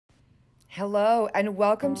Hello, and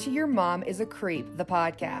welcome to Your Mom is a Creep, the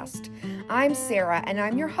podcast. I'm Sarah, and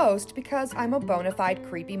I'm your host because I'm a bona fide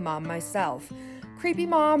creepy mom myself. Creepy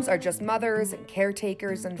moms are just mothers and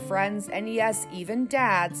caretakers and friends, and yes, even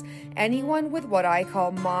dads. Anyone with what I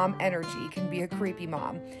call mom energy can be a creepy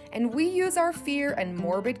mom. And we use our fear and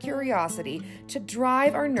morbid curiosity to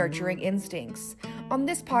drive our nurturing instincts. On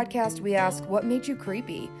this podcast, we ask, what made you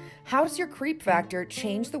creepy? How does your creep factor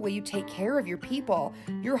change the way you take care of your people,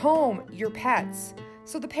 your home, your pets?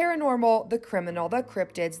 So the paranormal, the criminal, the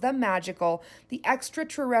cryptids, the magical, the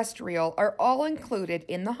extraterrestrial are all included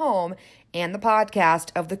in the home and the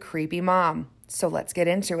podcast of The Creepy Mom. So let's get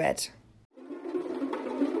into it.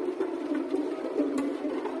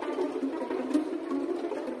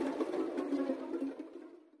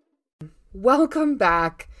 Welcome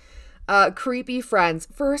back, creepy friends.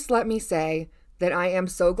 First, let me say that I am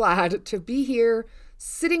so glad to be here,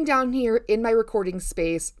 sitting down here in my recording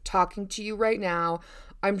space, talking to you right now.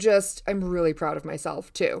 I'm really proud of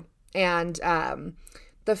myself too. And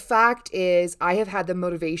the fact is, I have had the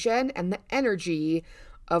motivation and the energy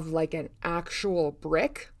of like an actual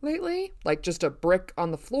brick lately, like just a brick on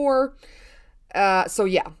the floor. So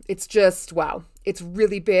yeah, it's just, wow. It's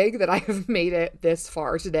really big that I have made it this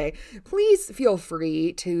far today. Please feel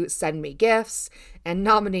free to send me gifts and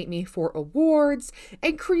nominate me for awards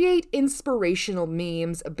and create inspirational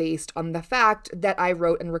memes based on the fact that I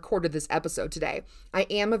wrote and recorded this episode today. I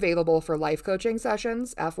am available for life coaching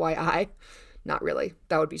sessions, FYI. Not really.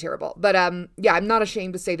 That would be terrible. But yeah, I'm not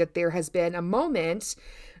ashamed to say that there has been a moment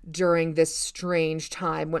during this strange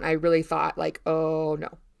time when I really thought like, oh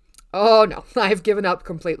no, I've given up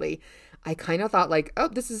completely. I kind of thought like, oh,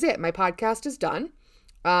 this is it. My podcast is done.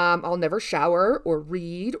 I'll never shower or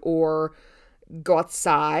read or go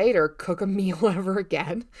outside or cook a meal ever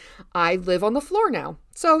again. I live on the floor now.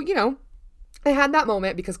 So, I had that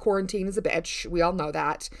moment because quarantine is a bitch. We all know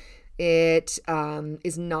that. It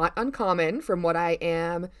is not uncommon from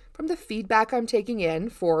the feedback I'm taking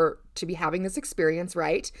in to be having this experience,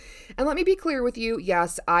 right? And let me be clear with you.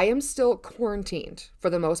 Yes, I am still quarantined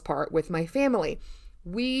for the most part with my family.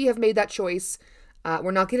 We have made that choice. We're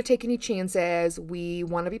not going to take any chances. We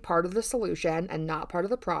want to be part of the solution and not part of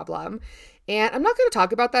the problem. And I'm not going to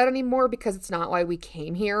talk about that anymore because it's not why we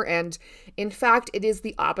came here. And in fact, it is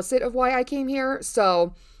the opposite of why I came here.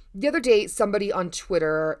 So the other day, somebody on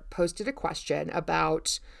Twitter posted a question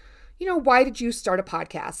about, why did you start a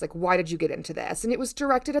podcast? Like, why did you get into this? And it was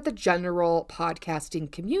directed at the general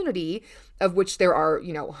podcasting community, of which there are,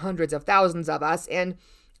 hundreds of thousands of us. And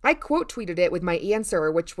I quote tweeted it with my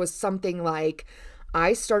answer, which was something like,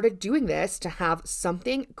 I started doing this to have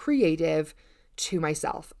something creative to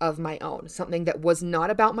myself of my own, something that was not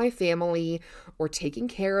about my family or taking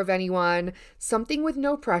care of anyone, something with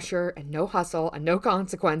no pressure and no hustle and no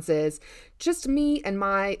consequences, just me and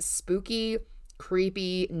my spooky,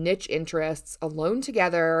 creepy niche interests alone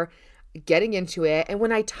together, getting into it. And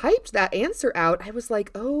when I typed that answer out, I was like,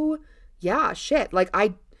 oh yeah, shit. Like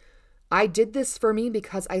I did this for me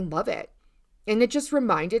because I love it. And it just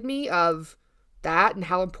reminded me of that and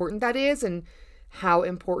how important that is and how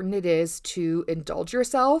important it is to indulge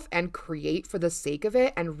yourself and create for the sake of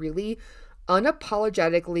it and really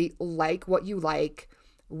unapologetically like what you like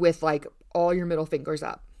with like all your middle fingers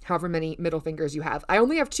up, however many middle fingers you have. I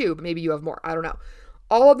only have 2, but maybe you have more. I don't know.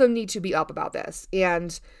 All of them need to be up about this.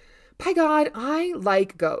 And by God, I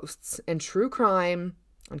like ghosts and true crime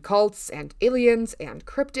and cults and aliens and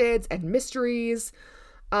cryptids and mysteries.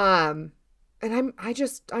 And I'm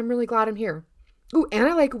really glad I'm here. Ooh, and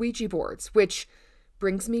I like Ouija boards, which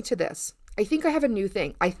brings me to this. I think I have a new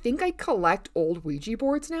thing. I think I collect old Ouija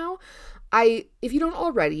boards now. If you don't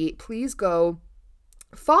already, please go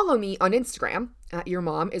follow me on Instagram at Your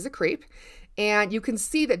Mom is a Creep. And you can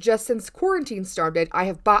see that just since quarantine started, I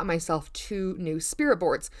have bought myself 2 new spirit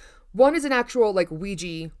boards. One is an actual like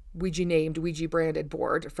Ouija branded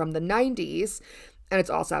board from the 90s. And it's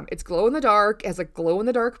awesome. It's glow in the dark, it has a glow in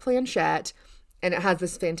the dark planchette. And it has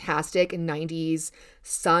this fantastic 90s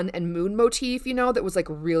sun and moon motif, that was like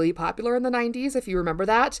really popular in the 90s, if you remember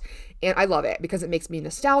that. And I love it because it makes me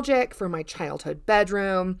nostalgic for my childhood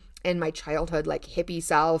bedroom and my childhood like hippie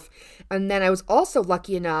self. And then I was also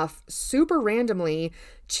lucky enough, super randomly,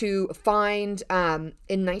 to find in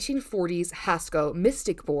 1940s Hasco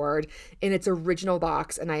Mystic board in its original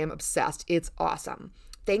box. And I am obsessed. It's awesome.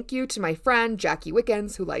 Thank you to my friend Jackie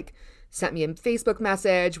Wickens, who sent me a Facebook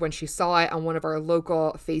message when she saw it on one of our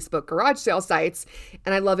local Facebook garage sale sites.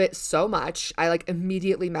 And I love it so much. I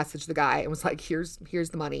immediately messaged the guy and was like, here's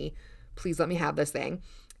the money. Please let me have this thing.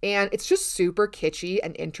 And it's just super kitschy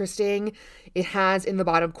and interesting. It has in the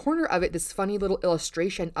bottom corner of it this funny little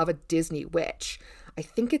illustration of a Disney witch. I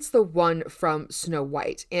think it's the one from Snow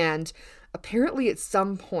White. And apparently at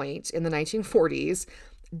some point in the 1940s,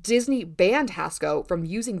 Disney banned Hasco from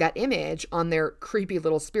using that image on their creepy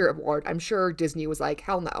little spirit board. I'm sure Disney was like,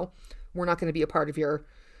 hell no, we're not going to be a part of your,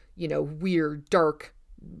 weird, dark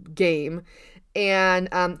game. And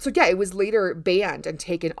so yeah, it was later banned and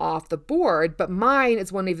taken off the board, but mine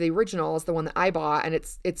is one of the originals, the one that I bought, and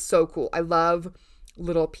it's so cool. I love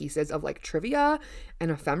little pieces of like trivia and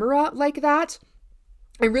ephemera like that.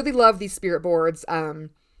 I really love these spirit boards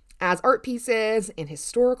as art pieces and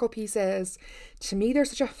historical pieces. To me, they're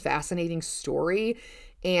such a fascinating story,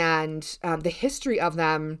 and the history of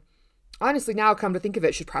them, honestly, now come to think of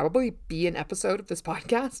it, should probably be an episode of this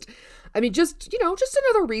podcast. I mean, just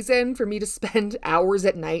another reason for me to spend hours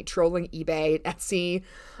at night trolling eBay and Etsy.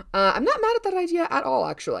 I'm not mad at that idea at all,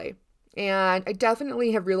 actually. And I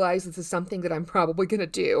definitely have realized this is something that I'm probably going to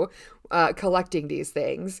do, collecting these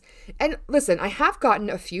things. And listen, I have gotten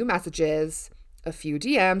a few messages, a few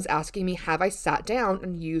DMs asking me, have I sat down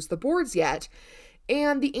and used the boards yet?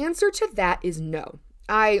 And the answer to that is no.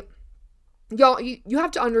 Y'all, you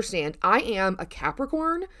have to understand, I am a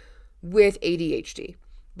Capricorn with ADHD.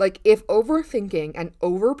 Like, if overthinking and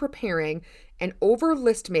over-preparing and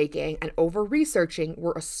over-list making and over-researching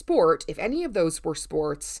were a sport, if any of those were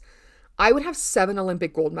sports, I would have 7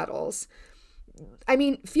 Olympic gold medals. I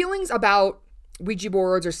mean, feelings about Ouija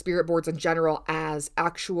boards or spirit boards in general as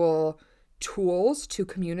actual tools to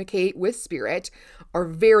communicate with spirit are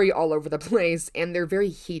very all over the place, and they're very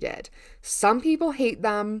heated. Some people hate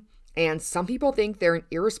them, and some people think they're an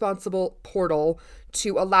irresponsible portal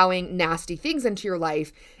to allowing nasty things into your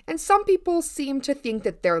life. And some people seem to think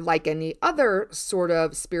that they're like any other sort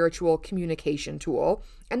of spiritual communication tool.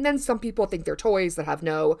 And then some people think they're toys that have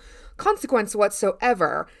no consequence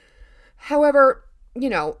whatsoever. However,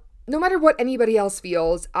 no matter what anybody else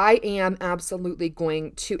feels, I am absolutely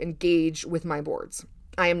going to engage with my boards.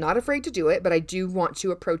 I am not afraid to do it, but I do want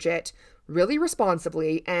to approach it really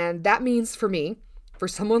responsibly. And that means for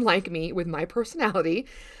someone like me with my personality,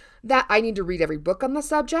 that I need to read every book on the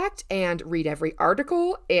subject and read every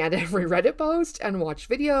article and every Reddit post and watch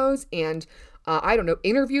videos and,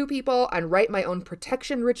 interview people and write my own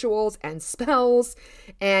protection rituals and spells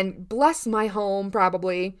and bless my home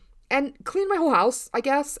probably and clean my whole house, I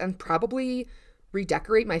guess, and probably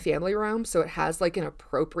redecorate my family room so it has like an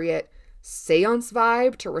appropriate seance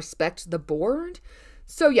vibe to respect the board.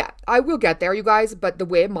 So yeah, I will get there, you guys, but the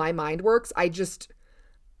way my mind works,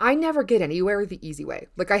 I never get anywhere the easy way.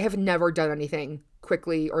 Like, I have never done anything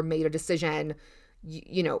quickly or made a decision,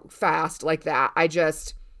 fast like that.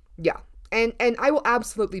 Yeah. And I will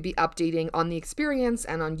absolutely be updating on the experience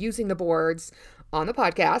and on using the boards on the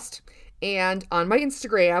podcast and on my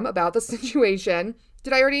Instagram about the situation.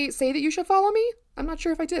 Did I already say that you should follow me? I'm not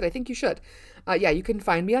sure if I did. I think you should. Yeah, you can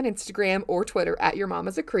find me on Instagram or Twitter at Your Mom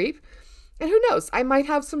is a Creep. And who knows? I might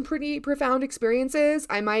have some pretty profound experiences.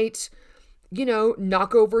 I might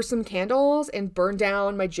knock over some candles and burn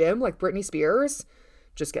down my gym like Britney Spears.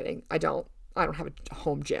 Just kidding. I don't have a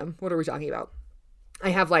home gym. What are we talking about? I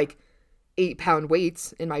have like 8-pound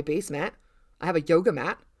weights in my basement. I have a yoga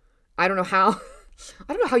mat. I don't know how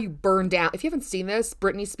you burn down. If you haven't seen this,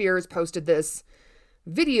 Britney Spears posted this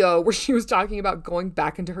video where she was talking about going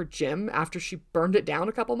back into her gym after she burned it down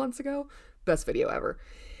a couple months ago. Best video ever.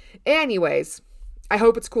 Anyways, I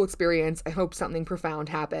hope it's a cool experience. I hope something profound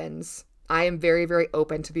happens. I am very, very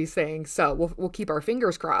open to these things, so we'll keep our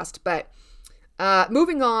fingers crossed. But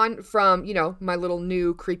moving on from, my little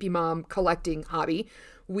new creepy mom collecting hobby,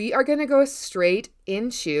 we are going to go straight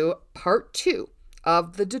into part 2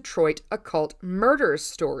 of the Detroit Occult Murders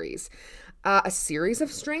stories, a series of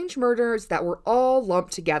strange murders that were all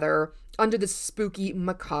lumped together under the spooky,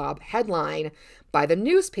 macabre headline by the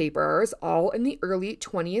newspapers, all in the early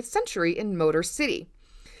 20th century in Motor City.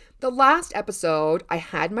 The last episode, I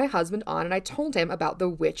had my husband on and I told him about the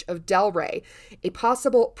Witch of Delray, a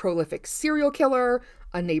possible prolific serial killer,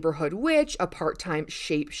 a neighborhood witch, a part-time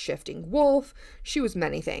shape-shifting wolf. She was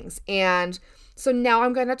many things. And so now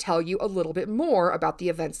I'm going to tell you a little bit more about the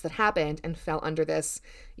events that happened and fell under this,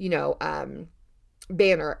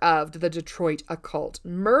 banner of the Detroit Occult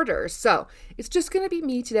Murders. So it's just going to be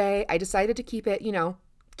me today. I decided to keep it,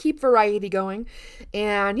 keep variety going.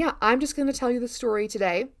 And yeah, I'm just going to tell you the story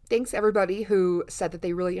today. Thanks everybody who said that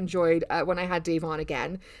they really enjoyed when I had Dave on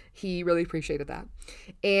again. He really appreciated that.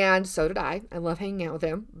 And so did I. I love hanging out with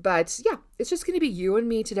him. But yeah, it's just going to be you and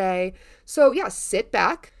me today. So yeah, sit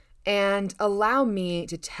back and allow me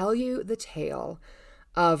to tell you the tale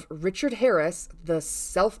of Richard Harris, the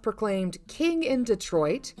self-proclaimed king in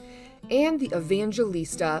Detroit, and the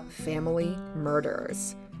Evangelista family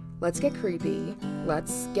murders. Let's get creepy.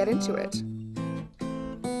 Let's get into it.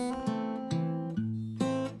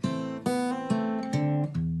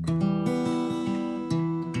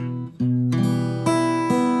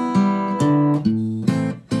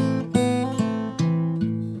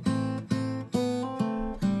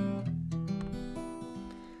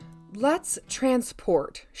 Let's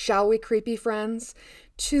transport, shall we, creepy friends,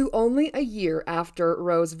 to only a year after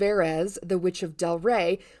Rose Verez, the Witch of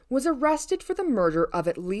Delray, was arrested for the murder of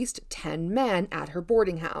at least 10 men at her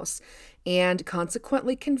boarding house, and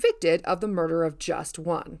consequently convicted of the murder of just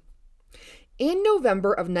one. In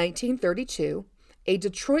November of 1932, a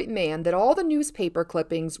Detroit man that all the newspaper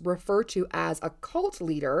clippings refer to as a cult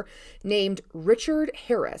leader named Richard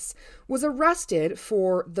Harris was arrested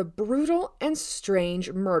for the brutal and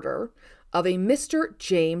strange murder of a Mr.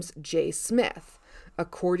 James J. Smith,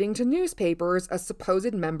 according to newspapers, a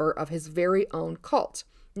supposed member of his very own cult.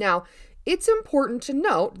 Now, it's important to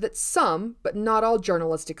note that some, but not all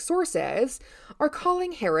journalistic sources, are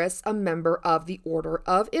calling Harris a member of the Order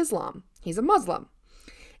of Islam. He's a Muslim.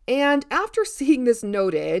 And after seeing this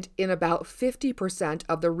noted in about 50%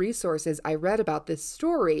 of the resources I read about this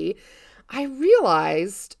story, I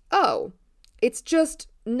realized, oh, it's just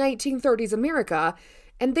 1930s America,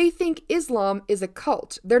 and they think Islam is a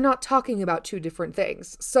cult. They're not talking about two different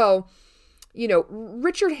things. So,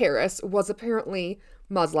 Richard Harris was apparently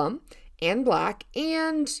Muslim and Black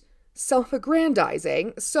and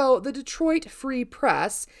self-aggrandizing, so the Detroit Free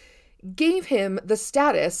Press gave him the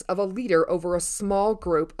status of a leader over a small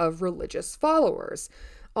group of religious followers,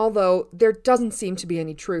 although there doesn't seem to be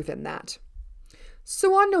any truth in that.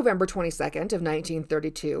 So on November 22nd of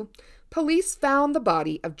 1932, police found the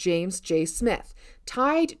body of James J. Smith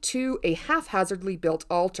tied to a haphazardly built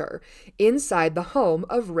altar inside the home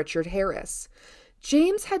of Richard Harris.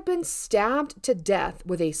 James had been stabbed to death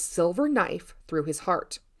with a silver knife through his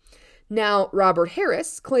heart. Now, Robert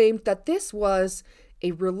Harris claimed that this was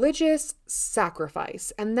a religious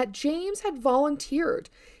sacrifice and that James had volunteered.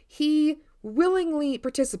 He willingly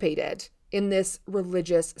participated in this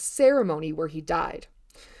religious ceremony where he died.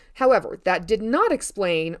 However, that did not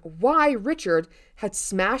explain why Richard had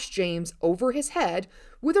smashed James over his head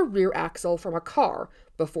with a rear axle from a car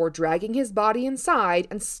before dragging his body inside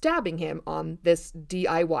and stabbing him on this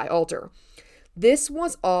DIY altar. This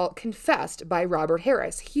was all confessed by Robert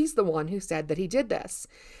Harris. He's the one who said that he did this.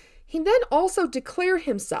 He then also declared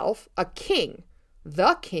himself a king,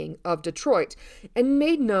 the king of Detroit, and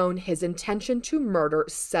made known his intention to murder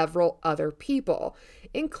several other people,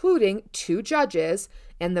 including 2 judges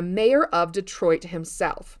and the mayor of Detroit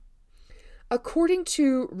himself. According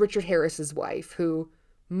to Richard Harris's wife, who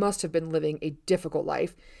must have been living a difficult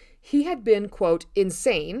life, he had been, quote,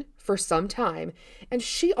 insane for some time, and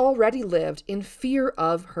she already lived in fear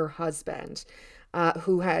of her husband,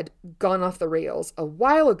 who had gone off the rails a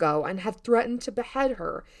while ago and had threatened to behead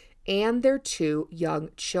her and their 2 young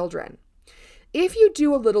children. If you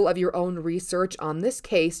do a little of your own research on this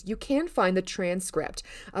case, you can find the transcript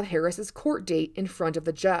of Harris's court date in front of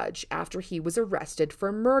the judge after he was arrested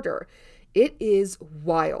for murder. It is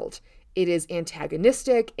wild. It is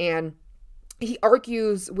antagonistic, and he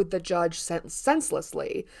argues with the judge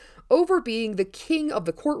senselessly over being the king of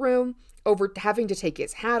the courtroom, over having to take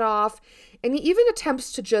his hat off, and he even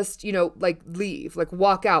attempts to just, leave,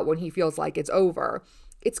 walk out when he feels like it's over.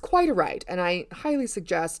 It's quite a ride, and I highly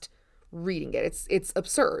suggest reading it. It's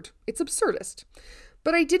absurd. It's absurdist.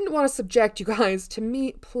 But I didn't want to subject you guys to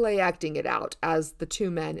me play acting it out as the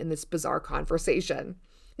 2 men in this bizarre conversation.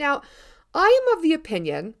 Now, I am of the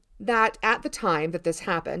opinion that at the time that this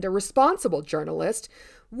happened, a responsible journalist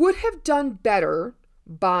would have done better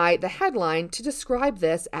by the headline to describe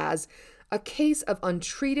this as a case of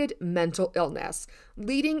untreated mental illness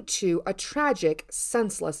leading to a tragic,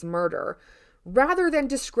 senseless murder, rather than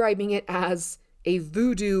describing it as a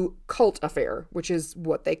voodoo cult affair, which is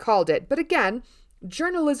what they called it. But again,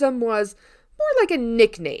 journalism was more like a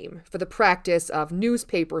nickname for the practice of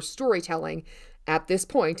newspaper storytelling at this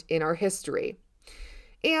point in our history.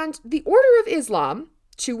 And the Order of Islam,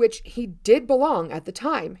 to which he did belong at the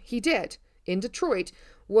time, he did, in Detroit,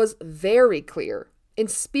 was very clear in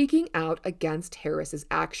speaking out against Harris's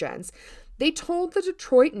actions. They told the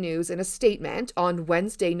Detroit News in a statement on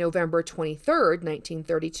Wednesday, November 23rd,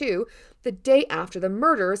 1932, the day after the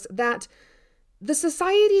murders, that the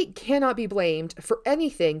society cannot be blamed for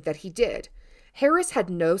anything that he did. Harris had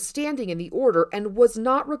no standing in the order and was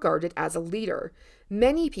not regarded as a leader.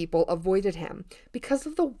 Many people avoided him because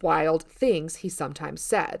of the wild things he sometimes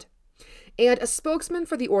said. And a spokesman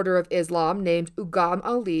for the Order of Islam named Ugam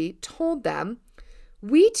Ali told them,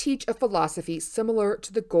 "We teach a philosophy similar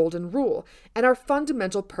to the Golden Rule, and our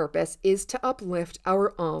fundamental purpose is to uplift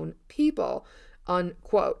our own people,"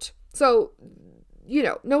 unquote. So,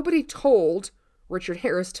 nobody told Richard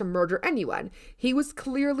Harris to murder anyone. He was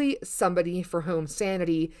clearly somebody for whom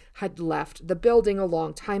sanity had left the building a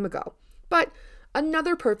long time ago. But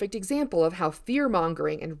another perfect example of how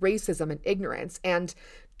fear-mongering and racism and ignorance and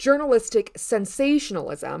journalistic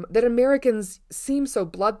sensationalism that Americans seem so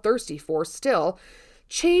bloodthirsty for still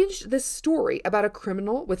changed this story about a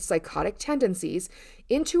criminal with psychotic tendencies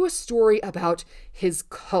into a story about his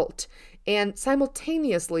cult and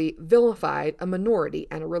simultaneously vilified a minority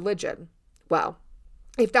and a religion. Well,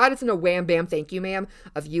 if that isn't a wham bam thank you ma'am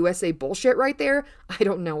of USA bullshit right there, I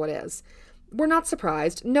don't know what is. We're not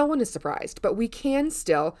surprised. No one is surprised, but we can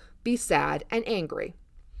still be sad and angry.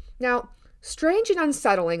 Now, strange and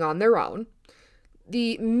unsettling on their own,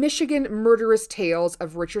 the Michigan murderous tales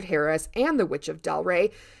of Richard Harris and the Witch of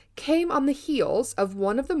Delray came on the heels of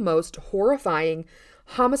one of the most horrifying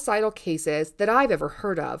homicidal cases that I've ever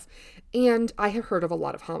heard of, and I have heard of a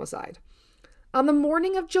lot of homicide. On the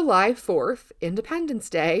morning of July 4th, Independence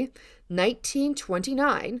Day,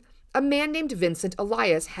 1929, a man named Vincent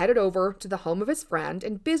Elias headed over to the home of his friend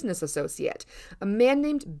and business associate, a man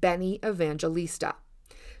named Benny Evangelista.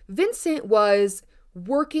 Vincent was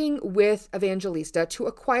working with Evangelista to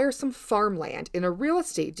acquire some farmland in a real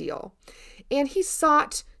estate deal, and he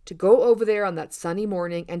sought to go over there on that sunny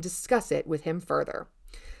morning and discuss it with him further.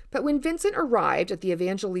 But when Vincent arrived at the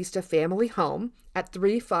Evangelista family home at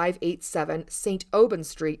 3587 St. Aubin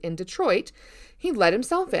Street in Detroit, he let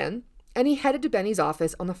himself in and he headed to Benny's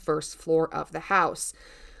office on the first floor of the house.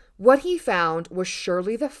 What he found was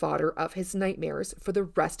surely the fodder of his nightmares for the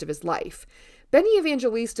rest of his life. Benny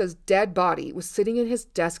Evangelista's dead body was sitting in his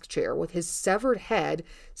desk chair with his severed head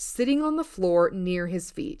sitting on the floor near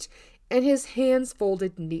his feet and his hands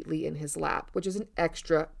folded neatly in his lap, which is an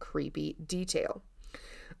extra creepy detail.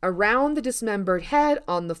 Around the dismembered head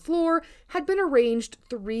on the floor had been arranged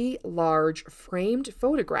 3 large framed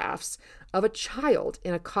photographs of a child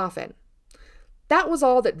in a coffin. That was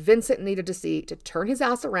all that Vincent needed to see to turn his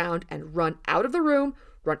ass around and run out of the room,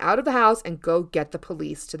 run out of the house, and go get the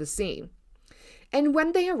police to the scene. And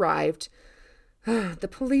when they arrived, the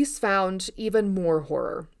police found even more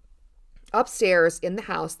horror. Upstairs in the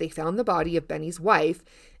house, they found the body of Benny's wife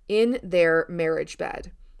in their marriage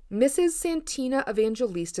bed. Mrs. Santina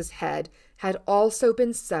Evangelista's head had also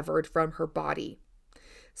been severed from her body.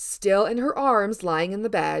 Still in her arms, lying in the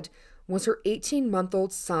bed, was her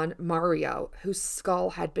 18-month-old son, Mario, whose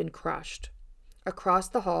skull had been crushed. Across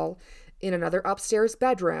the hall, in another upstairs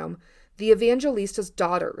bedroom, the Evangelista's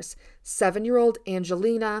daughters, 7-year-old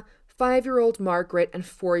Angelina, 5-year-old Margaret, and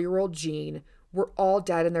 4-year-old Jean, were all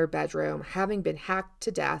dead in their bedroom, having been hacked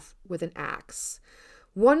to death with an axe.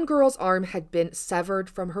 One girl's arm had been severed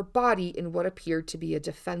from her body in what appeared to be a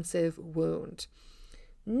defensive wound.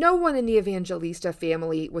 No one in the Evangelista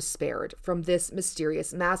family was spared from this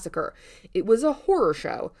mysterious massacre. It was a horror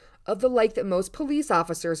show of the like that most police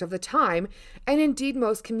officers of the time, and indeed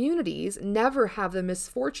most communities, never have the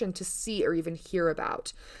misfortune to see or even hear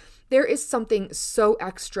about. There is something so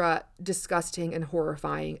extra disgusting and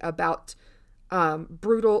horrifying about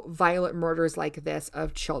brutal, violent murders like this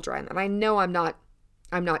of children. And I know I'm not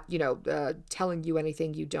telling you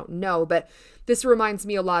anything you don't know, but this reminds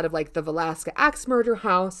me a lot of like the Velasca axe murder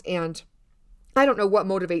house. And I don't know what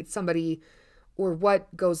motivates somebody or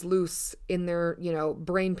what goes loose in their,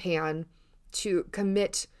 brain pan to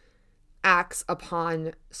commit acts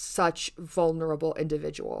upon such vulnerable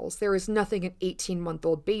individuals. There is nothing an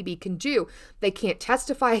 18-month-old baby can do. They can't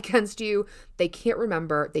testify against you. They can't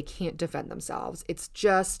remember. They can't defend themselves. It's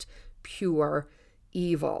just pure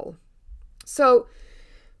evil. So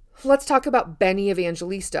let's talk about Benny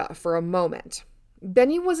Evangelista for a moment.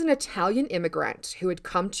 Benny was an Italian immigrant who had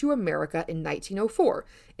come to America in 1904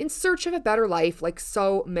 in search of a better life, like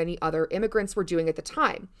so many other immigrants were doing at the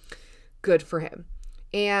time. Good for him.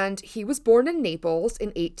 And he was born in Naples in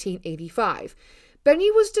 1885.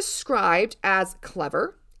 Benny was described as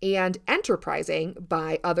clever and enterprising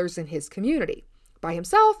by others in his community. By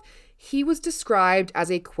himself, he was described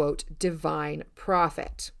as a, quote, divine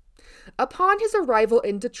prophet. Upon his arrival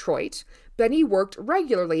in Detroit, Benny worked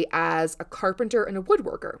regularly as a carpenter and a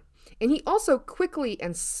woodworker, and he also quickly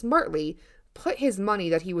and smartly put his money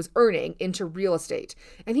that he was earning into real estate,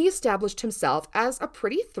 and he established himself as a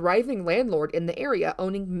pretty thriving landlord in the area,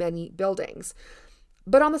 owning many buildings.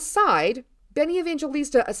 But on the side, Benny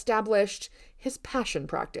Evangelista established his passion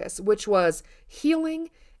practice, which was healing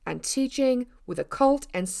and teaching with occult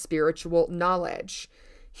and spiritual knowledge.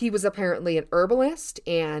 He was apparently an herbalist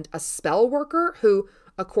and a spell worker who,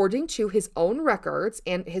 according to his own records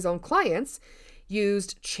and his own clients,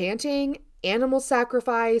 used chanting, animal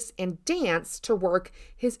sacrifice, and dance to work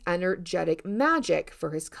his energetic magic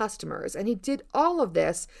for his customers. And he did all of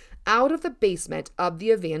this out of the basement of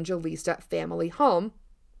the Evangelista family home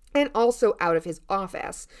and also out of his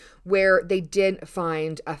office, where they did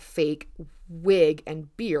find a fake wig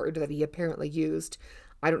and beard that he apparently used,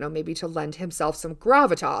 I don't know, maybe to lend himself some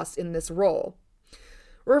gravitas in this role.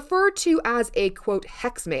 Referred to as a, quote,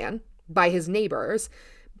 hexman by his neighbors,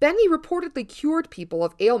 Benny reportedly cured people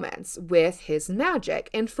of ailments with his magic,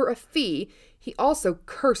 and for a fee, he also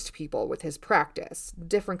cursed people with his practice.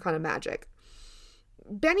 Different kind of magic.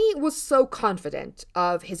 Benny was so confident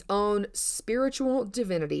of his own spiritual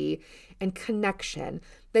divinity and connection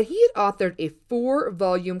that he had authored a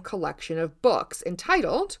 4-volume collection of books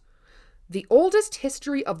entitled The Oldest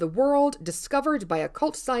History of the World Discovered by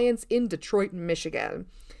Occult Science in Detroit, Michigan.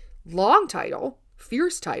 Long title,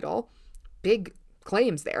 fierce title, big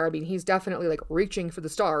claims there. I mean, he's definitely like reaching for the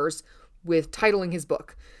stars with titling his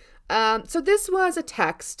book. So this was a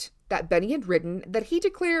text that Benny had written that he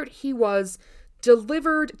declared he was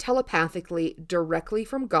delivered telepathically directly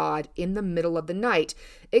from God in the middle of the night,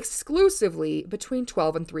 exclusively between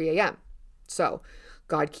 12 and 3 a.m. So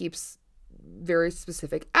God keeps very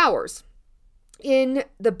specific hours. In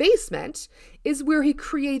the basement is where he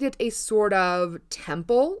created a sort of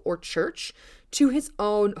temple or church to his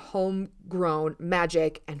own homegrown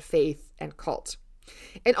magic and faith and cult.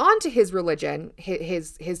 And onto his religion,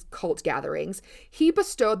 his cult gatherings, he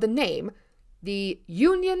bestowed the name the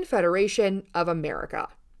Union Federation of America,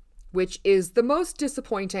 which is the most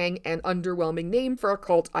disappointing and underwhelming name for a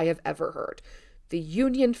cult I have ever heard. The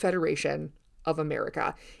Union Federation of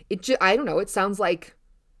America. I don't know, it sounds like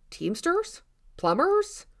Teamsters?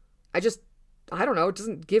 Plumbers? I don't know, it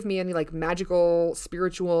doesn't give me any like magical,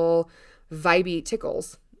 spiritual, vibey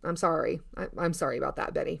tickles. I'm sorry. I'm sorry about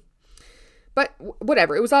that, Benny. But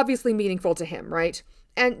whatever, it was obviously meaningful to him, right?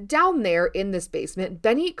 And down there in this basement,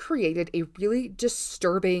 Benny created a really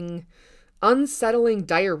disturbing, unsettling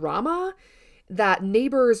diorama that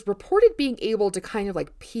neighbors reported being able to kind of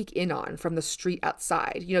like peek in on from the street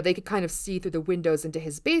outside. You know, they could kind of see through the windows into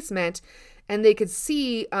his basement, and they could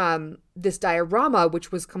see this diorama,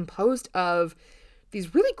 which was composed of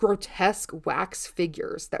these really grotesque wax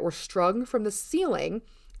figures that were strung from the ceiling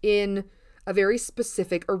in a very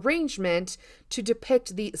specific arrangement to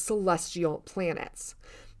depict the celestial planets.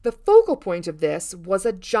 The focal point of this was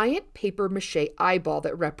a giant papier-mâché eyeball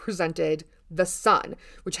that represented the sun,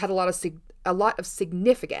 which had a lot of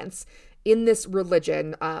significance in this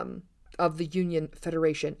religion of the Union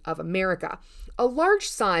Federation of America. A large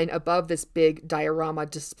sign above this big diorama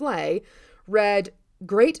display read,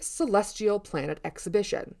 Great Celestial Planet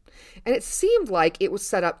Exhibition. And it seemed like it was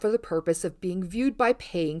set up for the purpose of being viewed by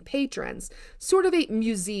paying patrons, sort of a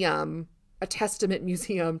museum, a testament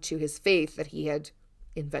museum to his faith that he had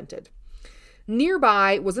invented.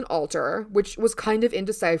 Nearby was an altar, which was kind of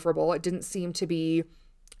indecipherable. It didn't seem to be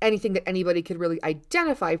anything that anybody could really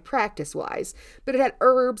identify practice-wise, but it had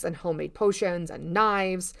herbs and homemade potions and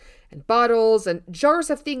knives and bottles and jars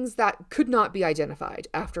of things that could not be identified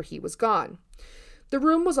after he was gone. The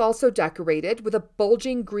room was also decorated with a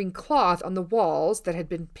bulging green cloth on the walls that had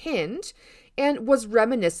been pinned and was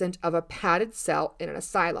reminiscent of a padded cell in an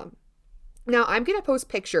asylum. Now, I'm going to post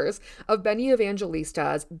pictures of Benny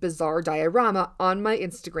Evangelista's bizarre diorama on my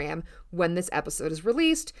Instagram when this episode is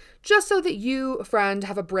released, just so that you, friend,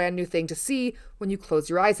 have a brand new thing to see when you close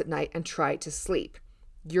your eyes at night and try to sleep.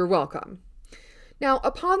 You're welcome. Now,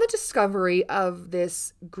 upon the discovery of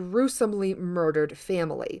this gruesomely murdered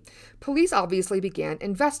family, police obviously began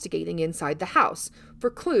investigating inside the house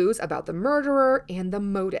for clues about the murderer and the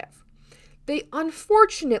motive. They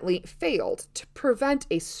unfortunately failed to prevent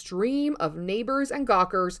a stream of neighbors and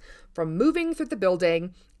gawkers from moving through the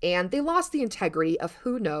building, and they lost the integrity of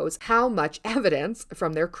who knows how much evidence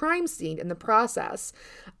from their crime scene in the process.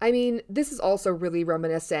 I mean, this is also really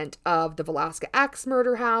reminiscent of the Velasquez Axe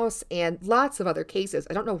murder house and lots of other cases.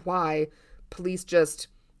 I don't know why police just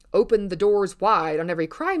opened the doors wide on every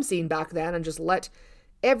crime scene back then and just let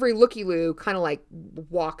every looky-loo kind of like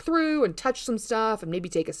walk through and touch some stuff and maybe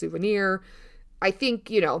take a souvenir. I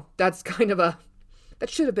think, that's kind of that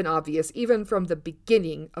should have been obvious even from the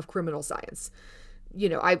beginning of criminal science.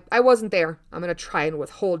 I wasn't there. I'm going to try and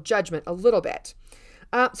withhold judgment a little bit.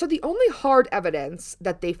 So the only hard evidence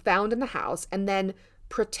that they found in the house and then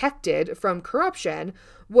protected from corruption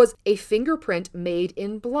was a fingerprint made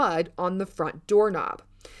in blood on the front doorknob.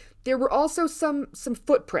 There were also some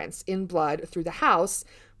footprints in blood through the house,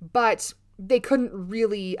 but they couldn't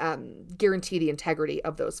really guarantee the integrity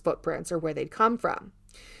of those footprints or where they'd come from.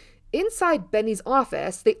 Inside Benny's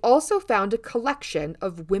office, they also found a collection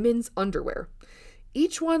of women's underwear,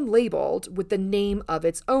 each one labeled with the name of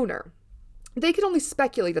its owner. They could only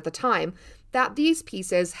speculate at the time that these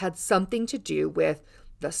pieces had something to do with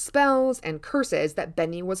the spells and curses that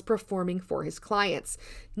Benny was performing for his clients.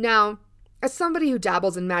 Now, as somebody who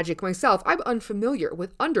dabbles in magic myself, I'm unfamiliar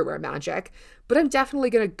with underwear magic, but I'm definitely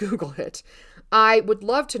going to Google it. I would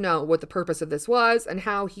love to know what the purpose of this was and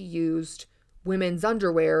how he used women's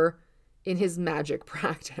underwear in his magic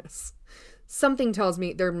practice. Something tells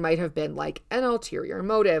me there might have been like an ulterior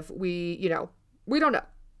motive. We don't know.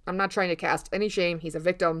 I'm not trying to cast any shame. He's a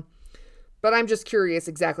victim. But I'm just curious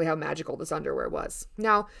exactly how magical this underwear was.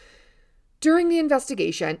 Now, during the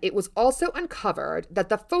investigation, it was also uncovered that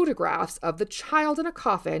the photographs of the child in a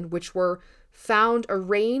coffin, which were found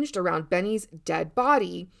arranged around Benny's dead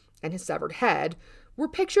body and his severed head, were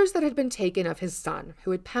pictures that had been taken of his son,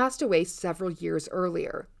 who had passed away several years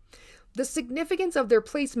earlier. The significance of their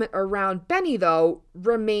placement around Benny, though,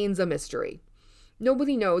 remains a mystery.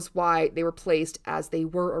 Nobody knows why they were placed as they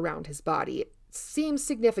were around his body. It seems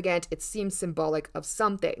significant. It seems symbolic of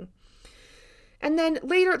something. And then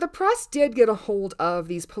later, the press did get a hold of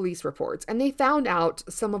these police reports, and they found out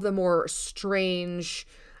some of the more strange,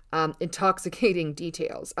 intoxicating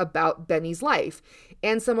details about Benny's life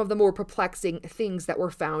and some of the more perplexing things that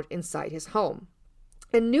were found inside his home.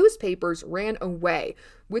 And newspapers ran away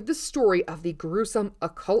with the story of the gruesome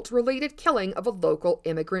occult-related killing of a local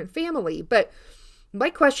immigrant family. But my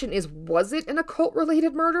question is, was it an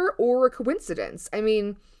occult-related murder or a coincidence? I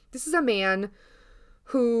mean, this is a man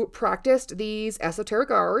who practiced these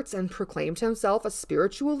esoteric arts and proclaimed himself a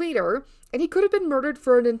spiritual leader, and he could have been murdered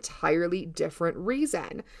for an entirely different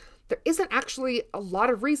reason. There isn't actually a lot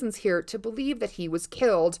of reasons here to believe that he was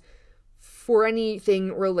killed for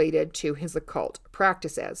anything related to his occult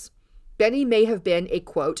practices. Benny may have been a,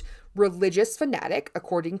 quote, religious fanatic,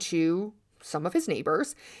 according to some of his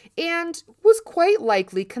neighbors, and was quite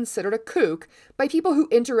likely considered a kook by people who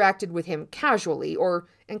interacted with him casually or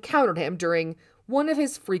encountered him during one of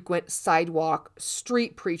his frequent sidewalk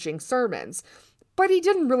street preaching sermons. But he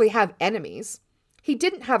didn't really have enemies. He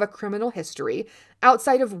didn't have a criminal history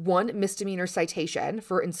outside of one misdemeanor citation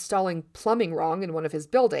for installing plumbing wrong in one of his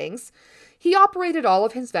buildings. He operated all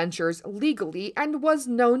of his ventures legally and was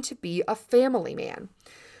known to be a family man.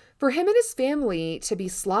 For him and his family to be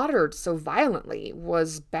slaughtered so violently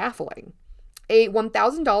was baffling. A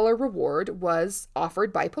 $1,000 reward was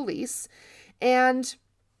offered by police, and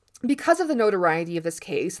because of the notoriety of this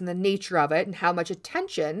case and the nature of it and how much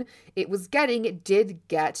attention it was getting, it did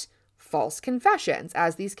get false confessions,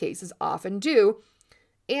 as these cases often do.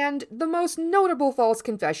 And the most notable false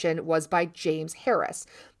confession was by James Harris,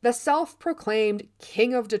 the self-proclaimed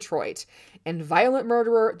King of Detroit and violent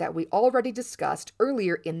murderer that we already discussed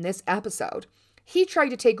earlier in this episode. He tried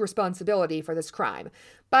to take responsibility for this crime,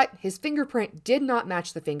 but his fingerprint did not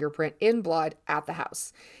match the fingerprint in blood at the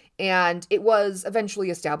house. And it was eventually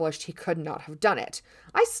established he could not have done it.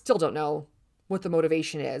 I still don't know what the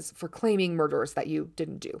motivation is for claiming murders that you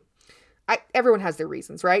didn't do. Everyone has their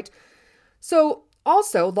reasons, right? So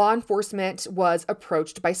also, law enforcement was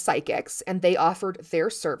approached by psychics and they offered their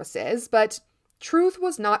services, but truth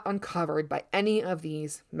was not uncovered by any of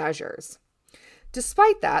these measures.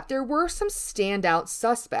 Despite that, there were some standout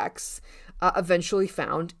suspects eventually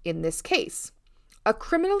found in this case. A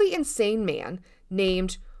criminally insane man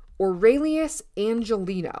named Aurelius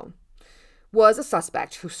Angelino was a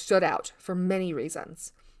suspect who stood out for many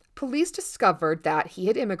reasons. Police discovered that he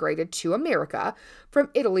had immigrated to America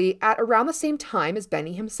from Italy at around the same time as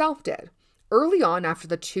Benny himself did. Early on, after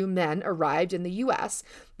the two men arrived in the U.S.,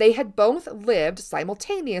 they had both lived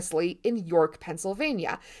simultaneously in York,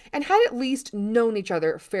 Pennsylvania, and had at least known each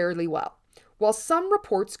other fairly well. While some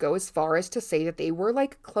reports go as far as to say that they were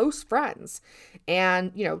like close friends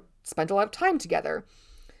and, spent a lot of time together.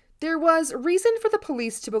 There was reason for the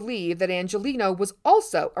police to believe that Angelino was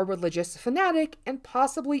also a religious fanatic and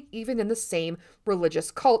possibly even in the same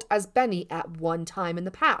religious cult as Benny at one time in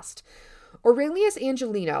the past. Aurelius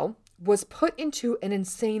Angelino was put into an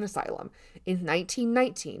insane asylum in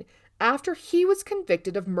 1919 after he was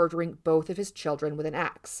convicted of murdering both of his children with an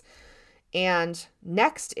axe. And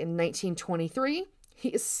next, in 1923, he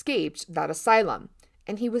escaped that asylum,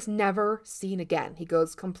 and he was never seen again. He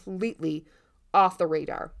goes completely off the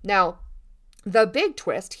radar. Now, the big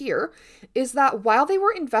twist here is that while they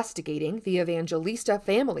were investigating the Evangelista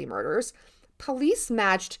family murders, police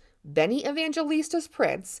matched Benny Evangelista's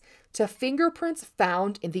prints to fingerprints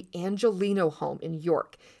found in the Angelino home in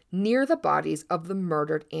York, near the bodies of the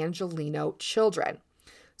murdered Angelino children.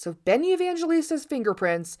 So Benny Evangelista's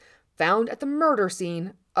fingerprints found at the murder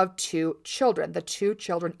scene of 2 children, the 2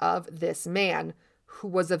 children of this man who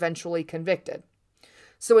was eventually convicted.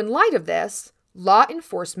 So in light of this, law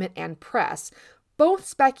enforcement and press both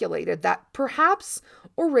speculated that perhaps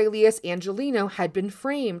Aurelius Angelino had been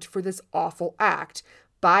framed for this awful act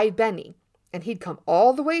by Benny, and he'd come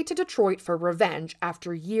all the way to Detroit for revenge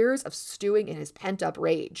after years of stewing in his pent-up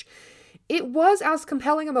rage. It was as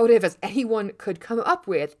compelling a motive as anyone could come up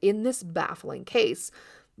with in this baffling case,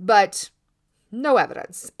 but no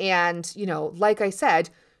evidence. And, like I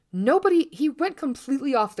said, he went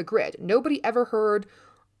completely off the grid. Nobody ever heard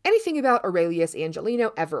anything about Aurelius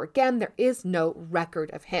Angelino ever again. There is no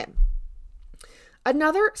record of him.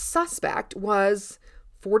 Another suspect was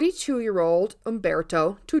 42-year-old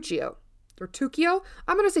Umberto Tuccio. Or Tuccio?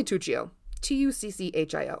 I'm going to say Tuccio.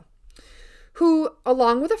 Tuccio. Who,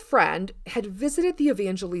 along with a friend, had visited the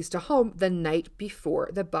Evangelista home the night before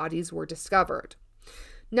the bodies were discovered.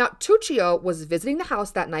 Now, Tuccio was visiting the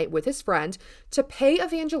house that night with his friend to pay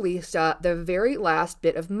Evangelista the very last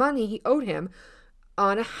bit of money he owed him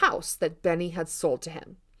on a house that Benny had sold to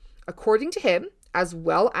him. According to him, as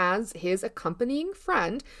well as his accompanying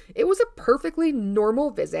friend, it was a perfectly normal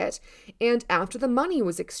visit, and after the money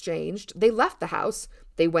was exchanged, they left the house,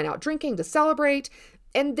 they went out drinking to celebrate,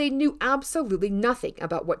 and they knew absolutely nothing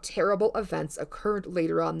about what terrible events occurred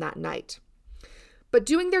later on that night. But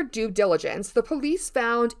doing their due diligence, the police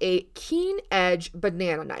found a keen-edge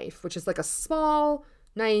banana knife, which is like a small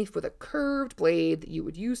knife with a curved blade that you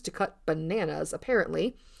would use to cut bananas,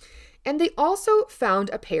 apparently. And they also found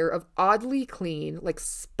a pair of oddly clean, like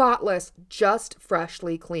spotless, just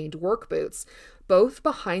freshly cleaned work boots, both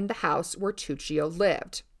behind the house where Tuccio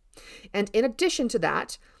lived. And in addition to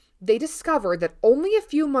that, they discovered that only a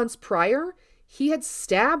few months prior, he had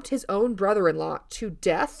stabbed his own brother-in-law to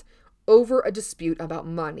death over a dispute about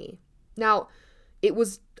money. Now, it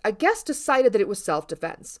was, I guess, decided that it was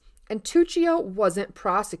self-defense, and Tuccio wasn't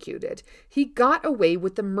prosecuted. He got away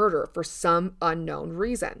with the murder for some unknown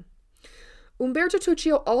reason. Umberto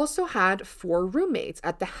Tuccio also had 4 roommates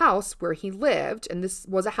at the house where he lived, and this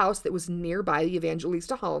was a house that was nearby the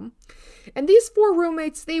Evangelista home. And these 4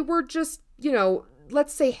 roommates, they were just,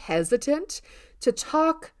 let's say hesitant to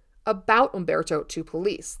talk about Umberto to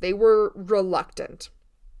police. They were reluctant.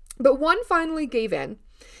 But one finally gave in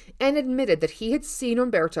and admitted that he had seen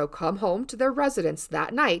Umberto come home to their residence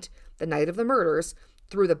that night, the night of the murders,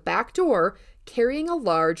 through the back door carrying a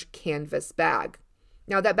large canvas bag.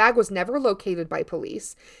 Now, that bag was never located by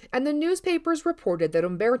police, and the newspapers reported that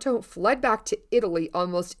Umberto fled back to Italy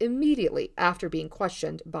almost immediately after being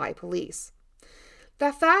questioned by police.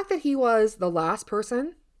 The fact that he was the last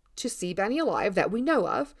person to see Benny alive that we know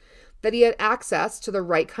of, that he had access to the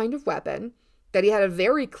right kind of weapon, that he had a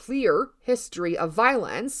very clear history of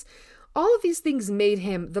violence, all of these things made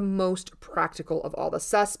him the most practical of all the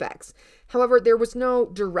suspects. However, there was no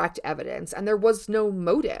direct evidence, and there was no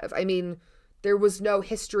motive. I mean, there was no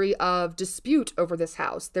history of dispute over this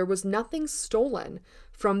house. There was nothing stolen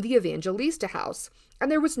from the Evangelista house,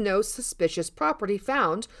 and there was no suspicious property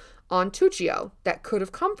found on Tuccio that could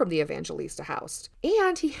have come from the Evangelista house.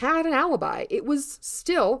 And he had an alibi. It was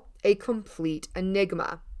still a complete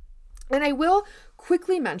enigma. And I will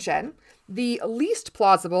quickly mention the least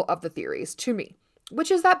plausible of the theories to me,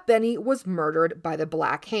 which is that Benny was murdered by the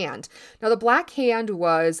Black Hand. Now, the Black Hand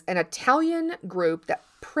was an Italian group that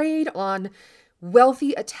preyed on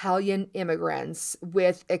wealthy Italian immigrants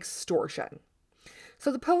with extortion.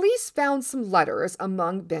 So the police found some letters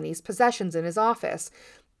among Benny's possessions in his office.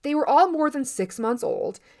 They were all more than 6 months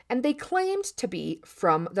old, and they claimed to be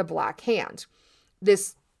from the Black Hand,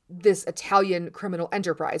 this Italian criminal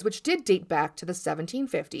enterprise, which did date back to the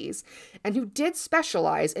 1750s, and who did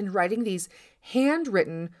specialize in writing these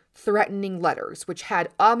handwritten, threatening letters, which had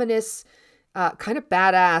ominous, kind of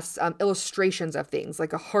badass illustrations of things,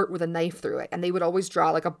 like a heart with a knife through it, and they would always draw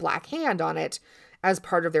like a black hand on it as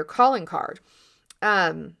part of their calling card.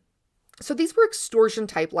 So these were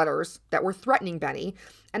extortion-type letters that were threatening Benny,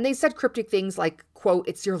 and they said cryptic things like, quote,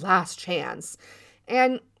 "It's your last chance."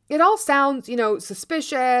 And it all sounds,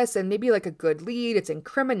 suspicious and maybe like a good lead. It's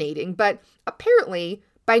incriminating, but apparently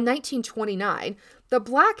by 1929, the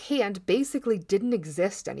Black Hand basically didn't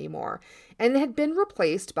exist anymore, and it had been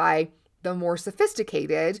replaced by the more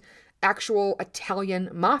sophisticated actual Italian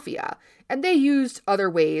mafia. And they used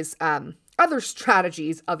other ways, other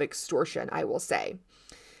strategies of extortion, I will say.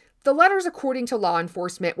 The letters, according to law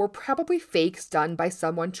enforcement, were probably fakes done by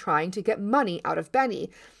someone trying to get money out of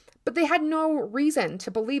Benny. But they had no reason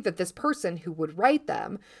to believe that this person who would write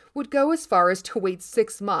them would go as far as to wait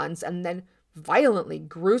 6 months and then violently,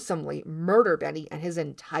 gruesomely murder Benny and his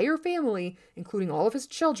entire family, including all of his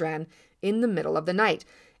children, in the middle of the night,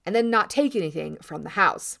 and then not take anything from the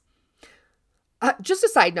house. Just a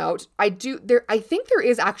side note, I think there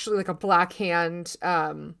is actually like a Black Hand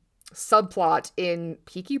subplot in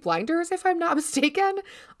Peaky Blinders, if I'm not mistaken.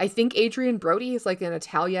 I think Adrian Brody is like an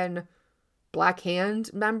Italian Black Hand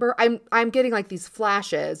member. I'm getting like these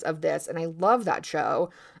flashes of this, and I love that show.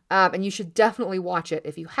 And you should definitely watch it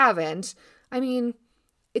if you haven't. I mean,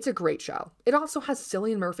 it's a great show. It also has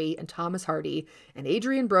Cillian Murphy and Thomas Hardy and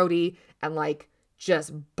Adrian Brody and like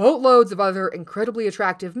just boatloads of other incredibly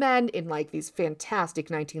attractive men in like these fantastic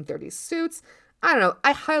 1930s suits. I don't know.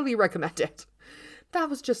 I highly recommend it. That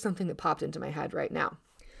was just something that popped into my head right now.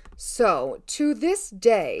 So, to this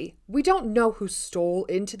day, we don't know who stole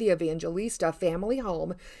into the Evangelista family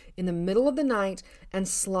home in the middle of the night and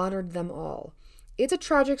slaughtered them all. It's a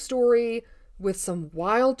tragic story with some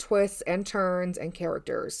wild twists and turns and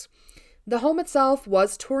characters. The home itself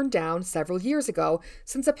was torn down several years ago,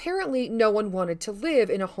 since apparently no one wanted to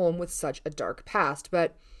live in a home with such a dark past,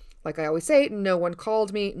 but like I always say, no one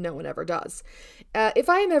called me, no one ever does. If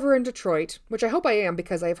I am ever in Detroit, which I hope I am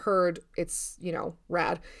because I've heard it's,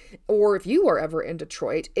 rad, or if you are ever in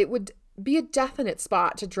Detroit, it would be a definite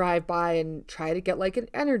spot to drive by and try to get like an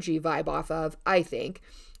energy vibe off of, I think.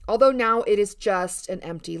 Although now it is just an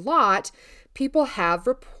empty lot, people have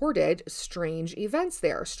reported strange events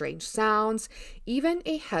there, strange sounds, even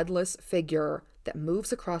a headless figure that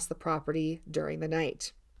moves across the property during the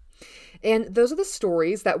night. And those are the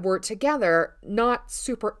stories that were together not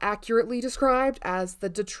super accurately described as the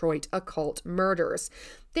Detroit occult murders.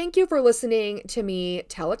 Thank you for listening to me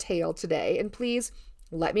tell a tale today, and please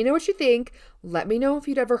let me know what you think. Let me know if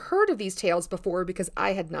you'd ever heard of these tales before, because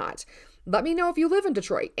I had not. Let me know if you live in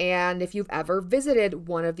Detroit and if you've ever visited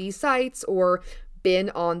one of these sites or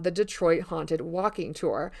been on the Detroit Haunted Walking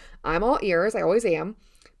Tour. I'm all ears, I always am.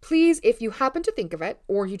 Please, if you happen to think of it,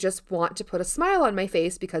 or you just want to put a smile on my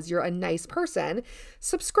face because you're a nice person,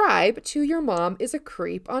 subscribe to Your Mom is a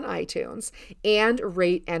Creep on iTunes and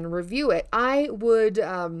rate and review it. I would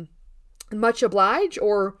much oblige,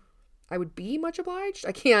 or I would be much obliged.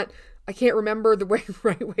 I can't remember the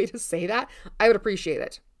right way to say that. I would appreciate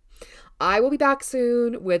it. I will be back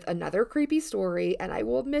soon with another creepy story, and I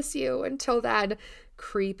will miss you. Until then,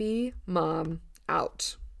 creepy mom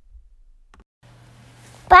out.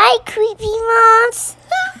 Bye, creepy moms.